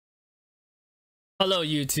Hello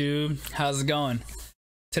YouTube, how's it going?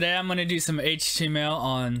 Today I'm going to do some HTML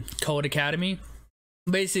on Codecademy.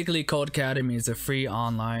 Basically, Codecademy is a free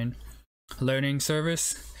online learning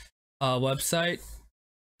service website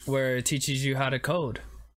where it teaches you how to code.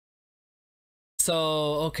 So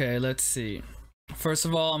okay, let's see. First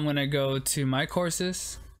of all, I'm going to go to my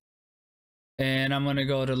courses and I'm going to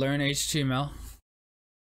go to learn HTML.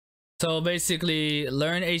 So basically,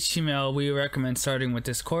 learn HTML, we recommend starting with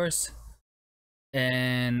this course.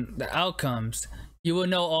 And the outcomes, you will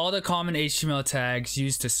know all the common HTML tags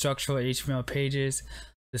used to structure HTML pages,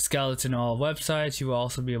 the skeleton of all websites. You will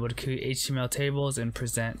also be able to create HTML tables and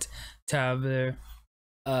present tabular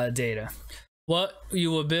data. What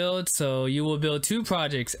you will build, so you will build two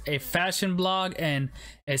projects, a fashion blog and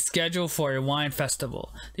a schedule for a wine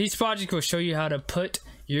festival. These projects will show you how to put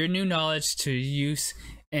your new knowledge to use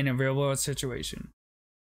in a real world situation.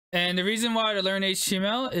 And the reason why to learn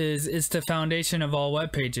HTML is it's the foundation of all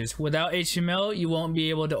web pages. Without HTML, you won't be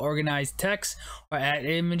able to organize text or add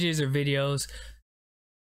images or videos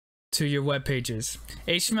to your web pages.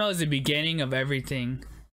 HTML is the beginning of everything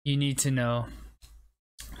you need to know.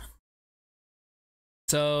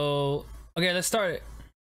 So, okay, let's start it.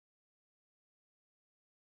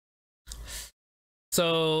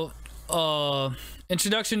 So,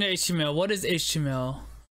 introduction to HTML. What is HTML?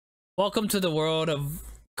 Welcome to the world of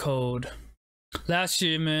code. Last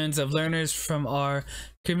year, millions of learners from our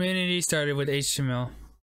community started with HTML.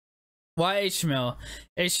 Why HTML?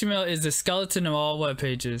 HTML is the skeleton of all web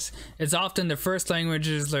pages. It's often the first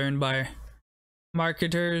languages learned by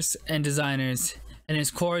marketers and designers, and is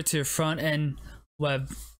core to front-end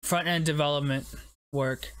development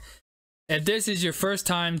work. If this is your first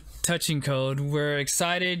time touching code, we're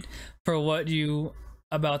excited for what you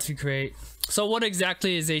about to create. So what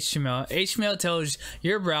exactly is HTML? HTML tells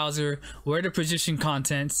your browser where to position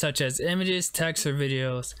content such as images, text, or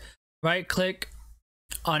videos. Right click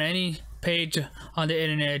on any page on the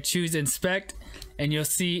internet, choose inspect, and you'll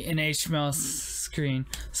see an HTML screen.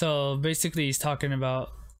 So basically he's talking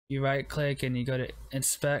about you right click and you go to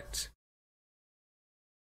inspect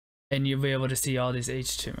and you'll be able to see all this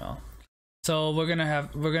HTML. So we're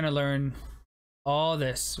gonna learn all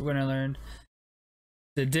this. We're gonna learn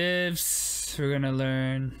the divs, we're gonna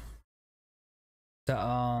learn the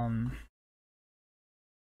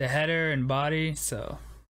header and body. So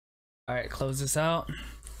all right, close this out.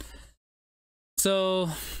 So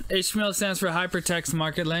HTML stands for hypertext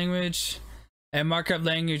markup language, and markup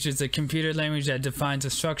language is a computer language that defines the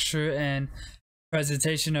structure and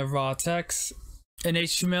presentation of raw text. In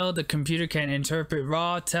HTML, the computer can interpret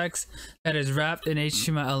raw text that is wrapped in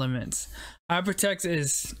HTML elements. Hypertext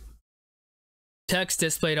is text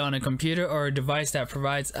displayed on a computer or a device that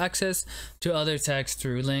provides access to other text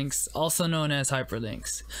through links, also known as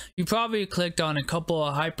hyperlinks. You probably clicked on a couple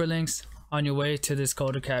of hyperlinks on your way to this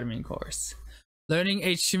Codecademy course. Learning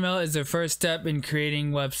HTML is the first step in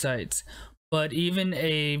creating websites, but even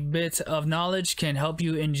a bit of knowledge can help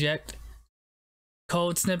you inject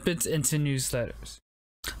code snippets into newsletters,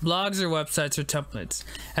 blogs, or websites or templates.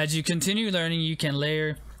 As you continue learning, you can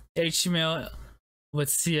layer HTML with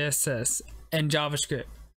CSS and JavaScript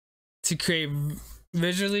to create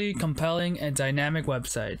visually compelling and dynamic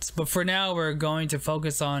websites. But for now, we're going to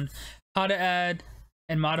focus on how to add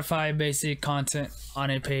and modify basic content on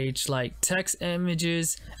a page like text,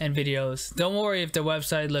 images, and videos. Don't worry if the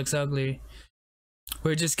website looks ugly.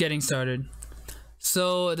 We're just getting started.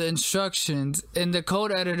 So the instructions: in the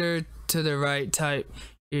code editor to the right, type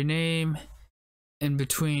your name in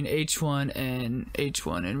between H1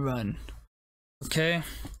 and run. Okay.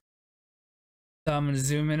 So I'm going to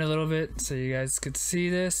zoom in a little bit so you guys could see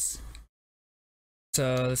this.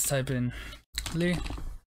 So let's type in Lee.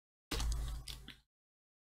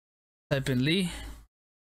 Type in Lee.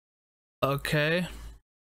 Okay.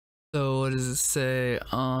 So what does it say?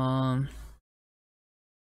 Go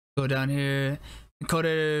down here. Code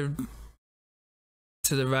editor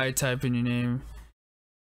to the right, type in your name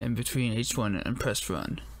in between H1 and press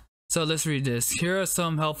run. So let's read this. Here are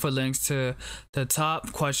some helpful links to the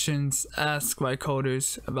top questions asked by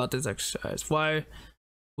coders about this exercise. Why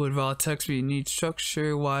would raw text need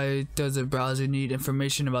structure? Why does a browser need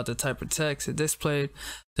information about the type of text it displayed?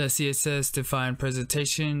 Does CSS define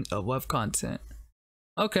presentation of web content?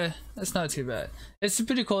 Okay, that's not too bad. It's a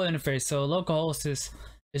pretty cool interface. So localhost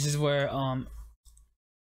is where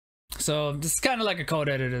so this is kind of like a code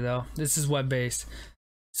editor though. This is web based.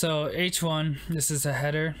 So H1, this is a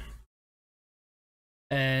header,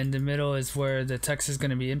 and the middle is where the text is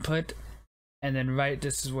going to be input, and then right,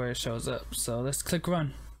 this is where it shows up. So let's click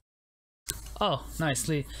run. Oh,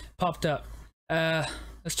 nicely popped up.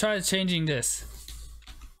 Let's try changing this.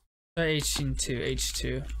 Try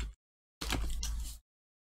H2.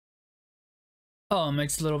 Oh, it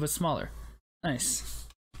makes it a little bit smaller. Nice.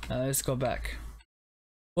 Let's go back.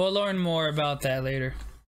 We'll learn more about that later.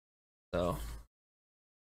 So,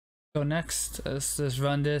 go next. Let's just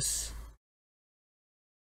run this.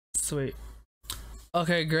 Sweet.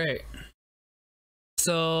 Okay, great.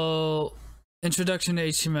 So, introduction to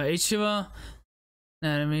HTML. HTML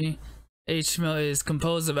anatomy. HTML is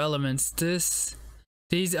composed of elements.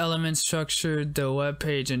 These elements structure the web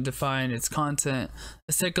page and define its content.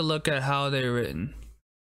 Let's take a look at how they're written.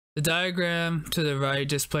 The diagram to the right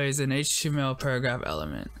displays an HTML paragraph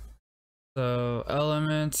element. So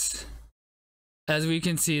elements, as we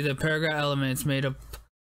can see, the paragraph element is made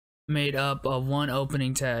up of one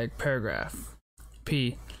opening tag, paragraph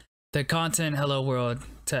P, the content hello world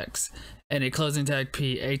text, and a closing tag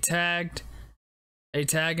P. A tag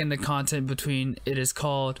and the content between it is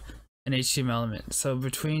called an HTML element. So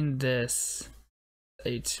between this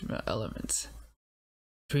HTML elements,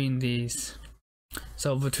 between these,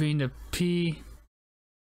 so between the P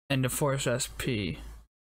and the / P,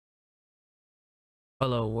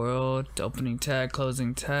 hello world, opening tag,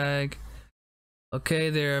 closing tag. Okay,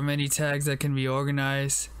 there are many tags that can be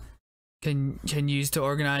organized, can use to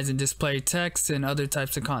organize and display text and other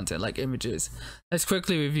types of content like images. Let's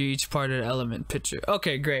quickly review each part of the element picture.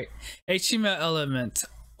 Okay, great. HTML element,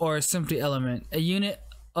 or simply element, a unit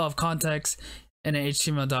of context in an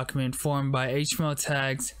HTML document formed by HTML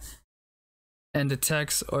tags and the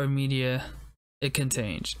text or media it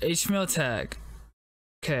contains. HTML tag.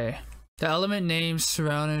 Okay. The element name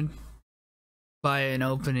surrounded by an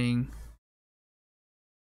opening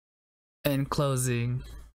and closing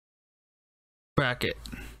bracket.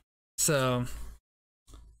 So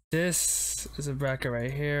this is a bracket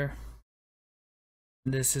right here.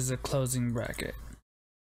 This is a closing bracket.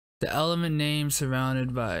 The element name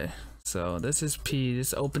surrounded by, so this is P,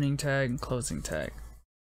 this opening tag and closing tag.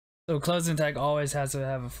 So closing tag always has to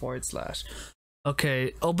have a /.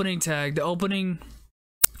 Okay, opening tag, the opening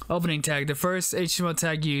tag, the first HTML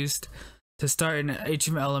tag used to start an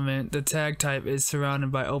HTML element. The tag type is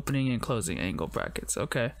surrounded by opening and closing angle brackets.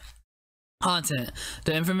 Okay. Content,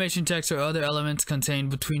 the information, text, or other elements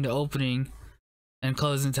contained between the opening and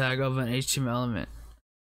closing tag of an HTML element.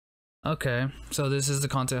 Okay, so this is the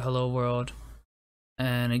content hello world,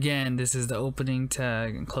 and again this is the opening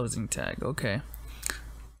tag and closing tag. Okay,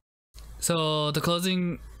 so the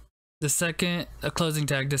second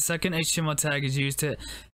HTML tag is used to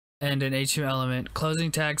end an HTML element. Closing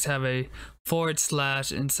tags have a /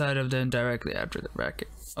 inside of them directly after the bracket.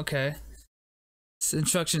 Okay.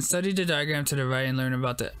 Instructions: study the diagram to the right and learn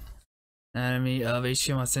about the anatomy of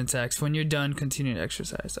HTML syntax. When you're done, continue the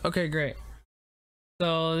exercise. Okay, great.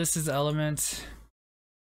 So this is elements.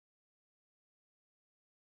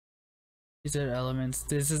 These are elements.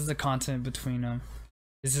 This is the content between them.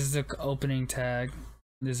 This is the opening tag.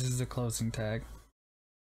 This is the closing tag.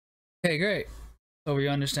 Okay, great. So we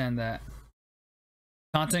understand that.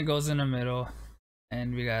 Content goes in the middle,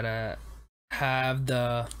 and we gotta have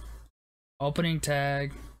the opening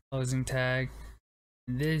tag, closing tag.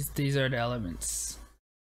 These are the elements.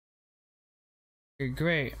 Okay,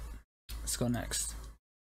 great. Let's go next.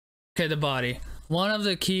 Okay, the body. One of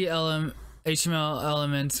the key HTML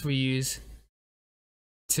elements we use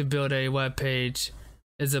to build a web page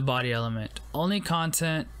is a body element. Only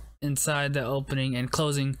content inside the opening and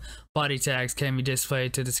closing body tags can be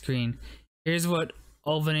displayed to the screen. Here's what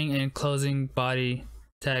opening and closing body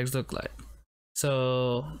tags look like.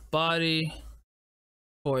 So body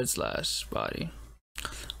 / body.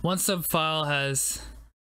 One subfile has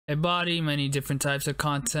a body. Many different types of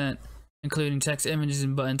content, including text, images,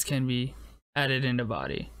 and buttons, can be added in the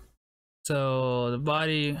body. So the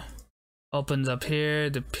body opens up here,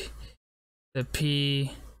 the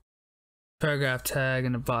P paragraph tag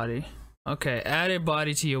and the body. Okay, add a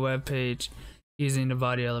body to your web page using the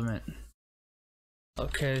body element.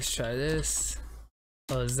 Okay, let's try this.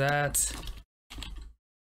 Close that.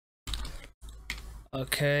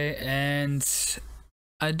 Okay, and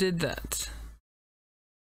I did that.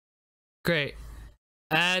 Great.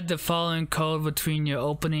 Add the following code between your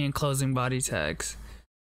opening and closing body tags.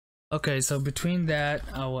 Okay, so between that,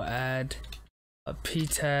 I will add a P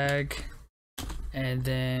tag, and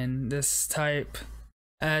then this type,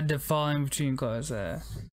 add the following between close.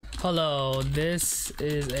 Hello, this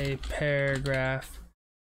is a paragraph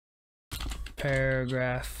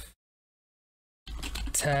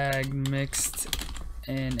tag mixed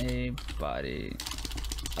in a body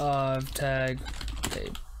of tag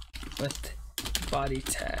with body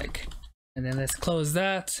tag, and then let's close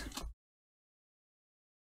that.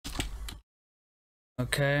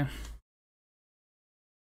 Okay.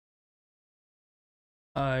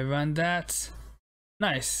 I run that.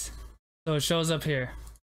 Nice. So it shows up here.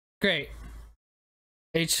 Great.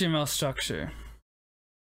 HTML structure.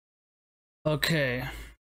 Okay.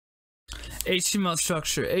 HTML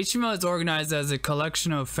structure. HTML is organized as a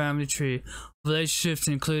collection of family tree relationships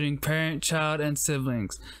including parent, child, and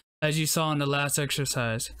siblings. As you saw in the last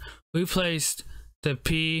exercise, we placed the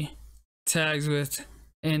P tags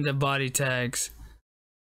within the body tags.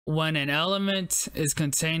 When an element is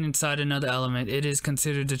contained inside another element, it is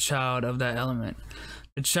considered the child of that element.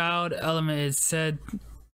 The child element is said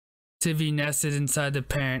to be nested inside the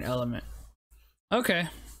parent element. Okay.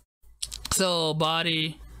 So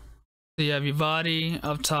body, so you have your body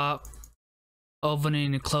up top,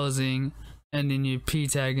 opening and closing, and then your P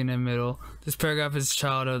tag in the middle. This paragraph is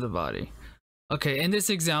child of the body. Okay, in this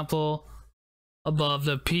example above,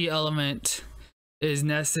 the P element is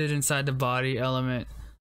nested inside the body element.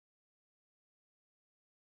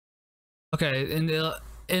 Okay, in the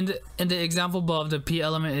example above, the P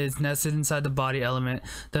element is nested inside the body element.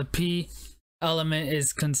 The P element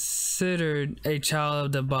is considered a child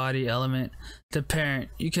of the body element, the parent.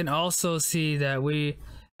 You can also see that we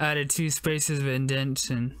added 2 spaces of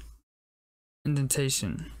indentation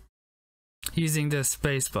using the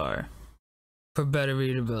spacebar for better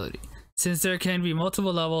readability. Since there can be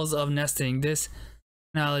multiple levels of nesting, this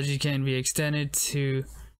analogy can be extended to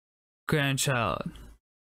grandchildren,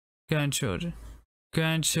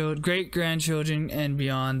 great-grandchildren, and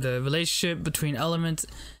beyond. The relationship between elements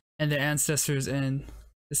and their ancestors and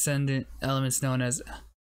descendant elements known as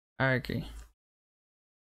hierarchy.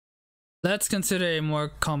 Let's consider a more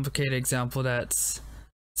complicated example that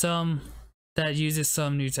uses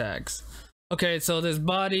some new tags. Okay, so there's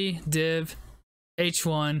body, div,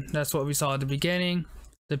 h1, that's what we saw at the beginning,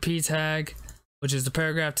 the P tag, which is the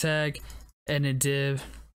paragraph tag, and a div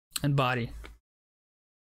and body.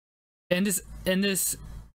 In this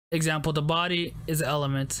example, the body is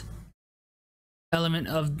element. Element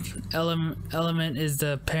is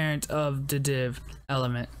the parent of the div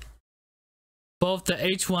element. Both the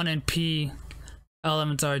h1 and P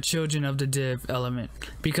elements are children of the div element.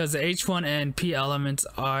 Because the h1 and P elements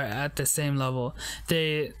are at the same level,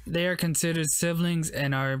 they are considered siblings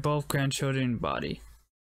and are both grandchildren body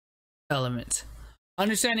element.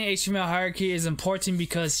 Understanding HTML hierarchy is important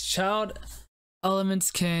because child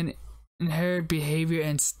elements can inherit behavior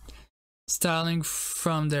and styling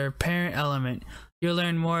from their parent element. You'll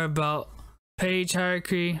learn more about page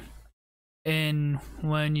hierarchy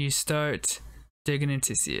when you start digging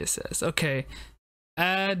into CSS. Okay,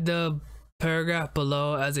 add the paragraph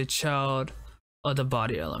below as a child of the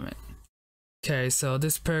body element. Okay, so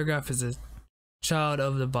this paragraph is a child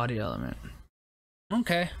of the body element.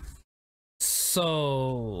 Okay,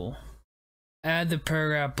 so add the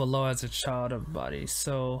paragraph below as a child of body.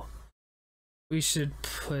 So we should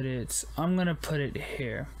put it, I'm gonna put it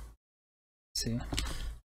here. Let's see.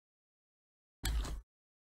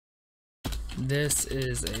 This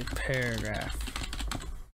is a paragraph.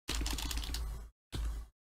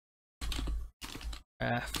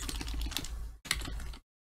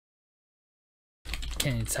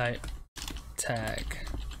 Can you type tag?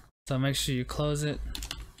 So make sure you close it.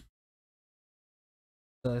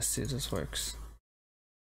 So let's see if this works.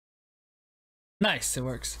 Nice, it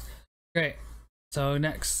works. Great. So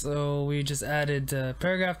next, so we just added the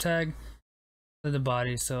paragraph tag to the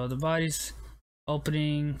body. So the body's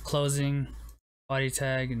opening, closing, body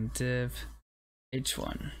tag, and div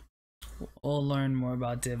h1. We'll learn more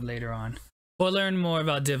about div later on.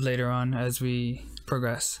 As we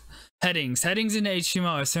progress. Headings. Headings in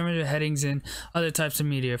HTML are similar to headings in other types of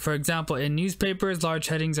media. For example, in newspapers, large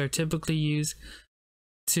headings are typically used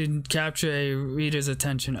to capture a reader's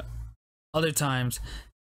attention. Other times,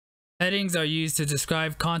 headings are used to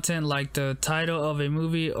describe content like the title of a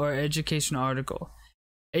movie or educational article.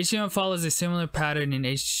 HTML follows a similar pattern in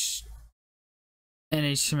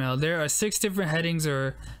HTML. There are 6 different headings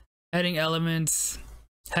or heading elements.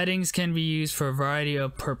 Headings can be used for a variety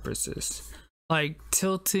of purposes, like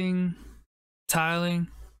tiling,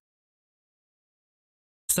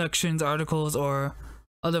 sections, articles, or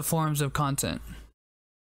other forms of content.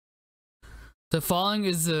 The following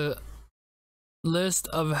is the list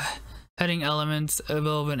of heading elements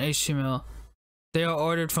available in HTML. They are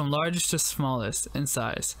ordered from largest to smallest in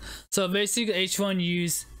size. So basically H1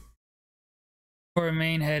 used for a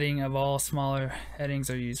main heading of all smaller headings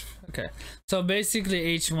are used. Okay, so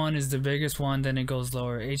basically H1 is the biggest one, then it goes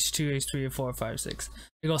lower. H2, H3, H4, 5, 6.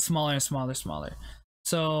 It goes smaller and smaller, smaller.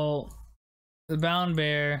 So the bound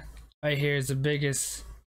bear right here is the biggest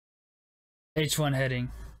H1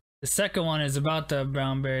 heading. The second one is about the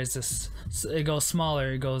brown bear. Is this, it goes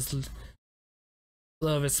smaller. It goes a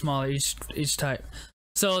little bit smaller each type.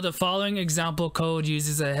 So the following example code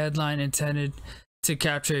uses a headline intended to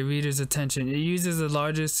capture a reader's attention. It uses the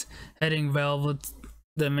largest heading available,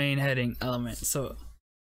 the main heading element. So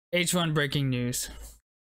H1 breaking news.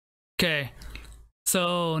 Okay,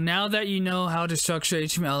 so now that you know how to structure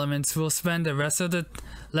HTML elements, we'll spend the rest of the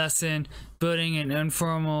lesson building an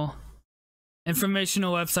informational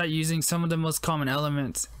website using some of the most common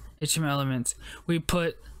elements, HTML elements. We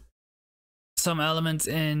put some elements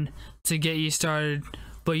in to get you started,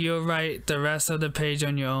 but you'll write the rest of the page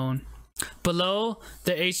on your own. Below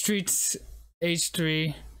the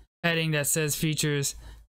H3 heading that says features,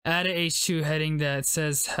 add an H2 heading that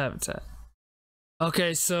says habitat.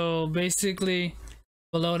 Okay, so basically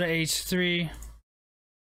below the H3,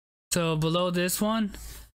 so below this one,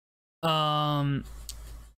 below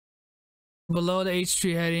the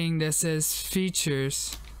H3 heading that says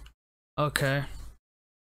features, okay,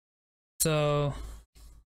 so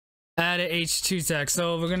add an H2 tag.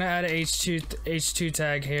 So we're gonna add an H2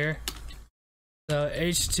 tag here. So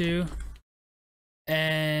H2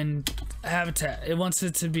 and habitat. It wants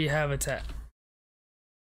it to be habitat.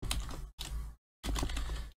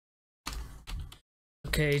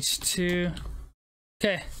 Okay, H2.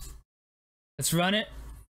 Okay, let's run it.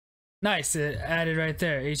 Nice, it added right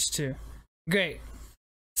there, H2. Great.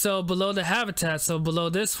 So below the habitat, so below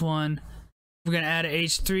this one, we're gonna add an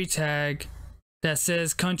H3 tag that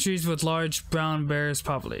says countries with large brown bears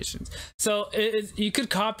populations. So you could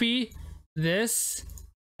copy this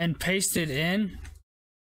and paste it in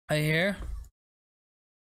right here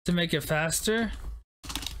to make it faster.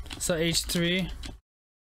 So H3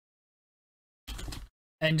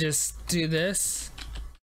 and just do this,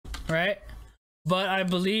 right? But I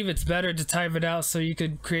believe it's better to type it out so you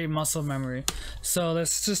could create muscle memory. So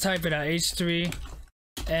let's just type it out, H3,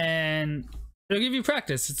 and it'll give you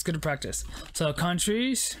practice. It's good to practice. So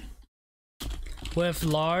countries with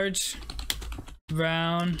large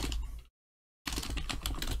brown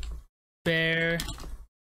bear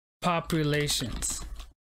populations.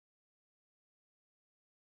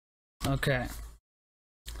 Okay,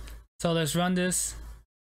 so let's run this.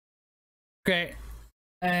 Great.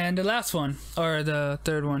 And the last one, or the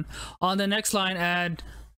third one, on the next line, add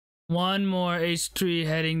one more H3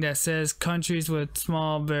 heading that says countries with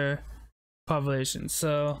small bear populations.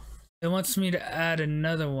 So it wants me to add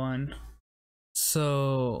another one,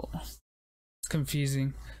 so it's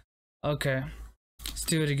confusing. Okay, let's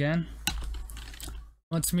do it again.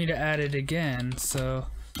 Wants me to add it again, so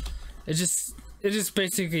it's just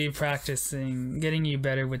basically practicing, getting you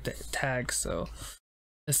better with the tags. So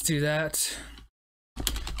let's do that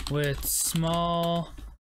with small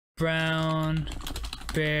brown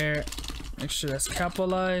bear, make sure that's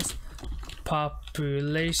capitalized,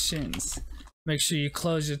 populations. Make sure you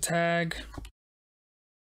close your tag.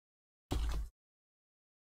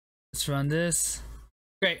 Let's run this.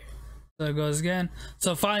 Great, so it goes again.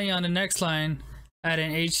 So finally on the next line, add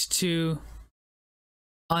an H2.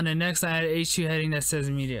 On the next line, add an H2 heading that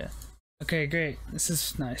says media. Okay, great, this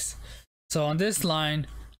is nice. So on this line,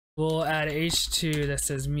 we'll add an H2 that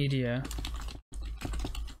says media.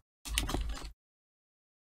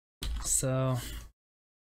 So,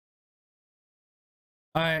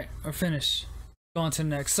 alright, we're finished. Go on to the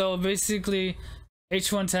next. So basically,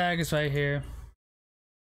 H1 tag is right here.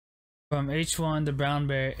 From H1, the brown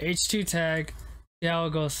bear. H2 tag, see how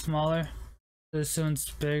it goes smaller? This one's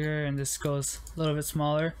bigger and this goes a little bit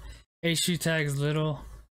smaller. H2 tag is a little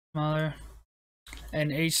smaller.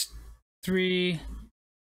 And H3,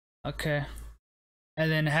 okay.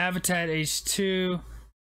 And then habitat H2.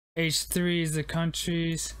 H3 is the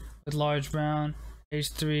countries with large brown.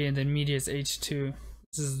 H3, and then media is H2.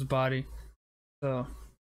 This is the body. So,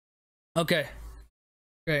 okay,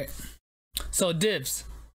 great. So divs.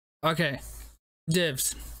 Okay,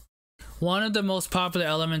 divs. One of the most popular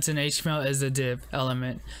elements in HTML is the div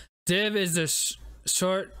element. Div is the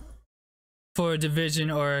short for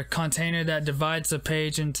division, or a container that divides a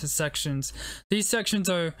page into sections. These sections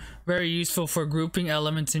are very useful for grouping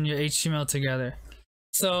elements in your HTML together.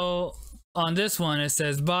 So on this one it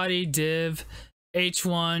says body div,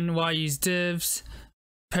 H1, why use divs,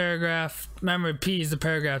 paragraph, remember P is the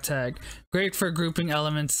paragraph tag, great for grouping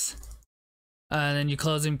elements, and then you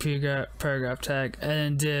closing paragraph tag, and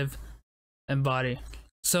then div and body.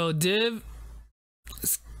 So div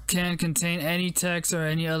can contain any text or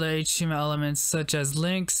any other HTML elements such as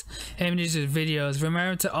links, images, videos.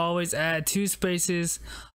 Remember to always add 2 spaces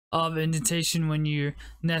of indentation when you're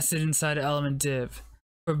nested inside the element div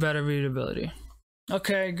for better readability.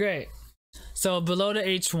 Okay, great. So below the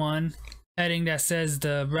H1 heading that says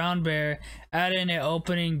the brown bear, add in an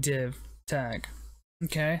opening div tag.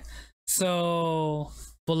 Okay, so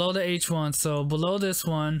below the H1, so below this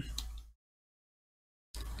one,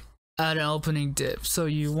 add an opening div. So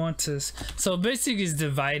you want to, so basically it's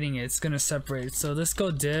dividing it, it's gonna separate it. So let's go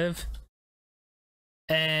div,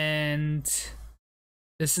 and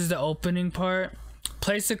this is the opening part.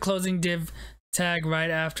 Place the closing div tag right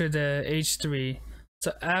after the H3.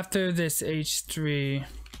 So after this H3,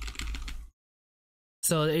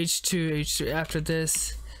 so the H2 after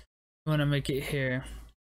this, you want to make it here.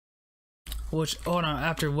 Which, hold on,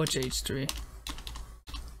 after which H3?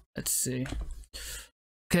 Let's see.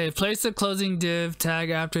 Okay, place the closing div tag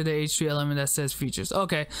after the H3 element that says features.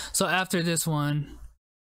 Okay, so after this one,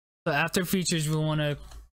 so after features, we want to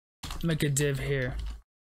make a div here.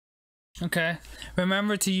 Okay,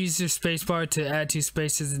 remember to use your spacebar to add 2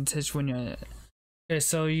 spaces and touch when you're in it. Okay,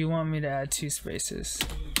 so you want me to add 2 spaces.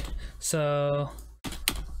 So,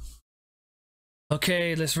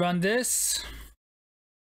 okay, let's run this.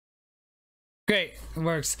 Great, it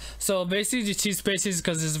works. So basically the 2 spaces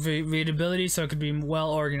because there's readability, so it could be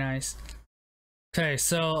well organized. Okay,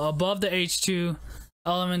 so above the H2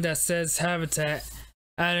 element that says habitat,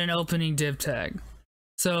 add an opening div tag.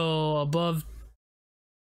 So above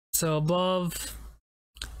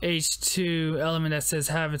H2 element that says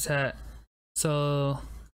habitat, so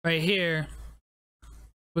right here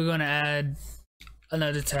we're gonna add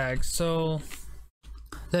another tag. So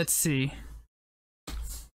let's see,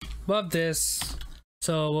 above this,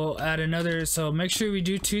 so we'll add another. So make sure we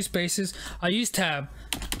do 2 spaces. I use tab.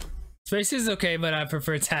 Spaces is okay, but I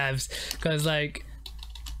prefer tabs because like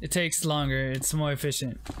it takes longer, it's more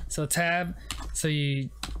efficient. So tab, so you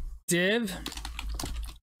div,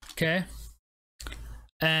 okay,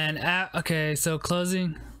 and okay, so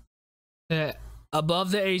closing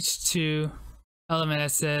above the H2 element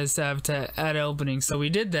that says habitat, add opening. So we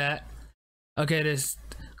did that. Okay, this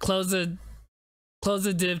close the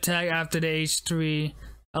div tag after the H3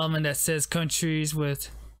 element that says countries with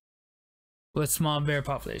small bear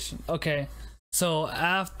population. Okay, so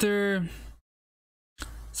after,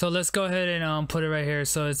 so let's go ahead and put it right here.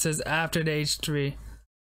 So it says after the H3,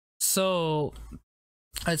 so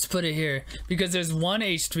let's put it here because there's one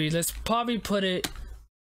H3. Let's probably put it,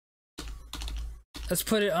 let's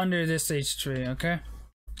put it under this H3. Okay,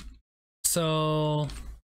 so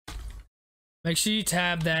make sure you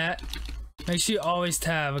tab that. Make sure you always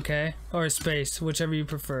tab, okay, or space, whichever you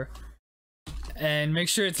prefer, and make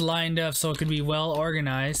sure it's lined up so it can be well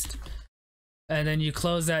organized. And then you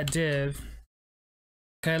close that div.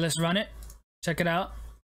 Okay, let's run it, check it out.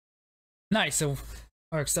 Nice, it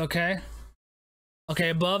works. Okay,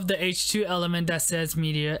 above the H2 element that says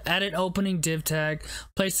media, add an opening div tag.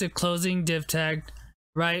 Place the closing div tag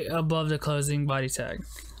right above the closing body tag.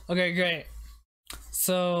 Okay, great.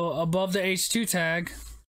 So above the H2 tag,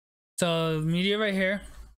 so media right here,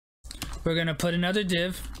 we're gonna put another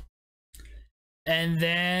div, and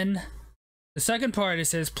then the second part, it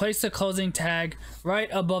says place the closing tag right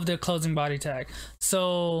above the closing body tag.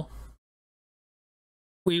 So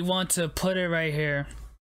we want to put it right here.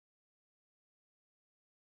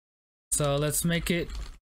 So let's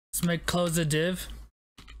close the div.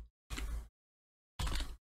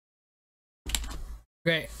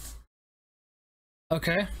 Great.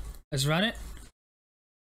 Okay, let's run it.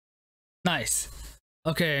 Nice.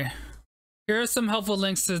 Okay, here are some helpful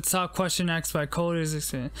links to the top question asked by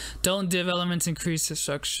coders. Don't div elements increase the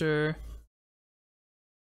structure?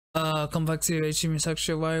 Complexity of HTML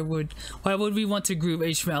structure. Why would we want to group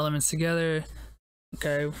HTML elements together?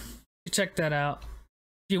 Okay, check that out.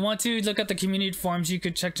 If you want to look at the community forums, you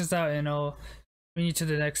could check this out, and I'll bring you to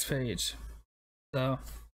the next page. So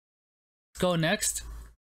go next.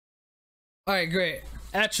 All right, great.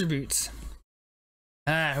 Attributes.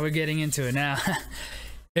 We're getting into it now.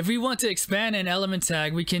 If we want to expand an element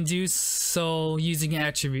tag, we can do so using an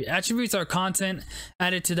attribute. Attributes are content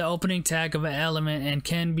added to the opening tag of an element and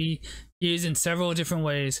can be used in several different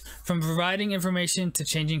ways, from providing information to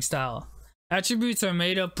changing style. Attributes are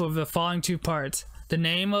made up of the following 2 parts: the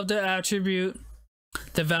name of the attribute,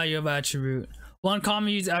 the value of attribute. One common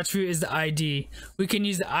used attribute is the ID. We can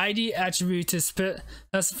use the ID attribute to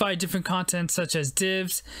specify different content such as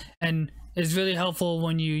divs, and is really helpful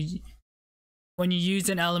when you use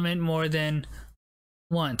an element more than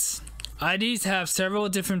once. IDs have several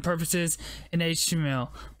different purposes in HTML,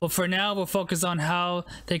 but for now we'll focus on how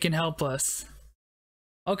they can help us.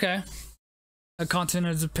 Okay, the content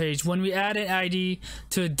of the page. When we add an ID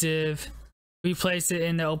to a div, we place it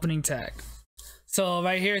in the opening tag. So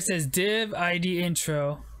right here it says div ID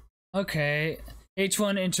intro. Okay,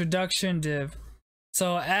 H1 introduction div.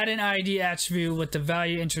 So add an ID attribute with the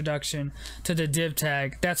value introduction to the div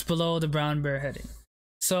tag that's below the brown bear heading.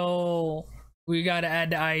 So we gotta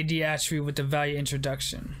add the ID attribute with the value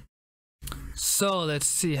introduction. So let's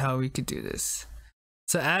see how we could do this.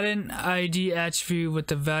 So add an ID attribute with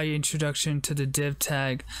the value introduction to the div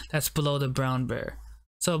tag that's below the brown bear.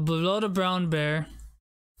 So below the brown bear,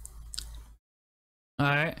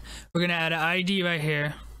 alright, we're gonna add an ID right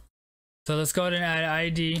here. So let's go ahead and add an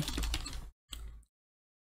ID.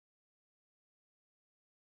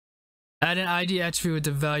 Add an ID attribute with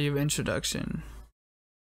the value of introduction.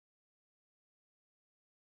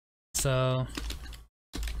 So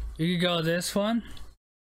you could go this one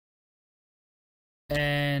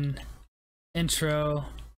and introduction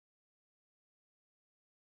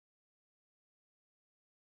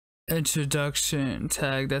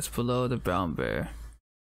tag that's below the brown bear.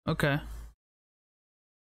 Okay.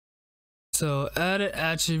 So add an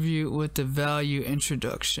attribute with the value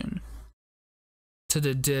introduction to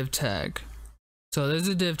the div tag. So there's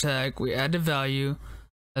a div tag, we add the value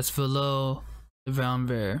that's below the brown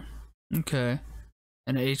bear. Okay.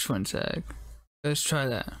 And an h1 tag. Let's try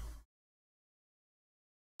that.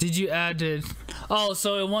 Did you add it? Oh,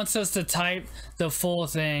 so it wants us to type the full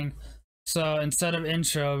thing. So instead of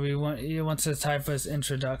intro, it wants to type as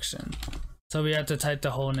introduction. So we have to type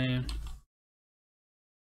the whole name.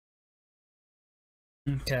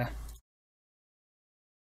 Okay.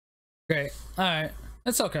 Great. Alright.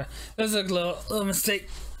 That's okay. There's a little mistake.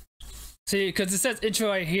 See, because it says intro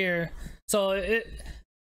right here. So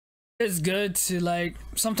it's good to, like,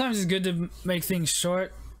 sometimes it's good to make things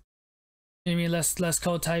short. You know what I mean? Less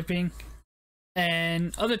code typing.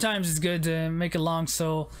 And other times it's good to make it long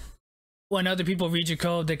so when other people read your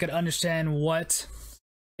code they could understand what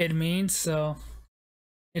it means. So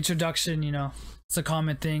introduction, you know, it's a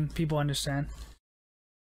common thing people understand.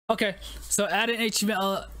 Okay, so add an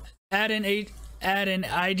HTML, add an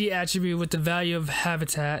ID attribute with the value of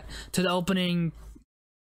habitat to the opening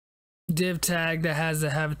div tag that has the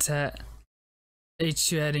habitat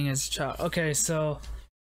h2 heading as a child. Okay, so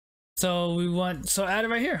add it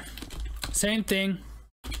right here. Same thing,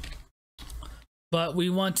 but we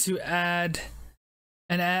want to add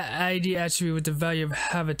an ID attribute with the value of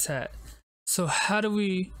habitat. So how do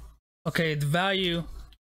we? Okay, the value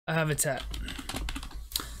of habitat.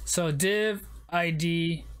 So div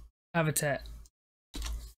ID habitat.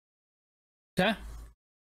 Okay.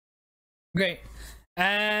 Great.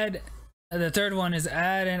 Add the third one is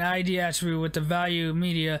add an ID attribute with the value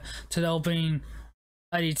media to the opening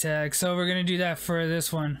ID tag. So we're gonna do that for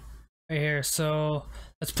this one right here. So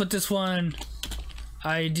let's put this one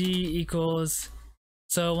ID equals,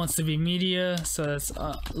 so it wants to be media, so that's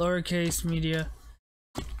lowercase media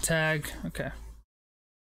tag. Okay.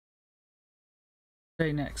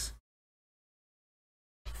 Great. Next.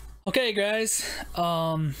 Okay, guys.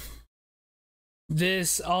 I'll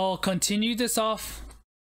continue this off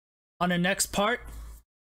on the next part.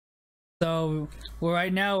 So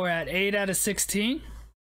right now we're at 8 out of 16.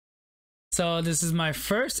 So this is my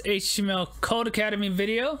first HTML Codecademy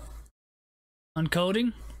video on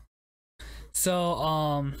coding.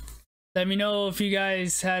 So let me know if you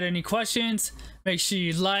guys had any questions. Make sure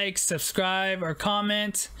you like, subscribe, or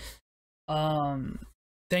comment.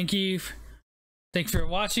 Thank you for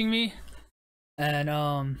watching me,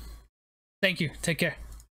 and thank you. Take care.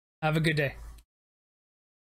 Have a good day.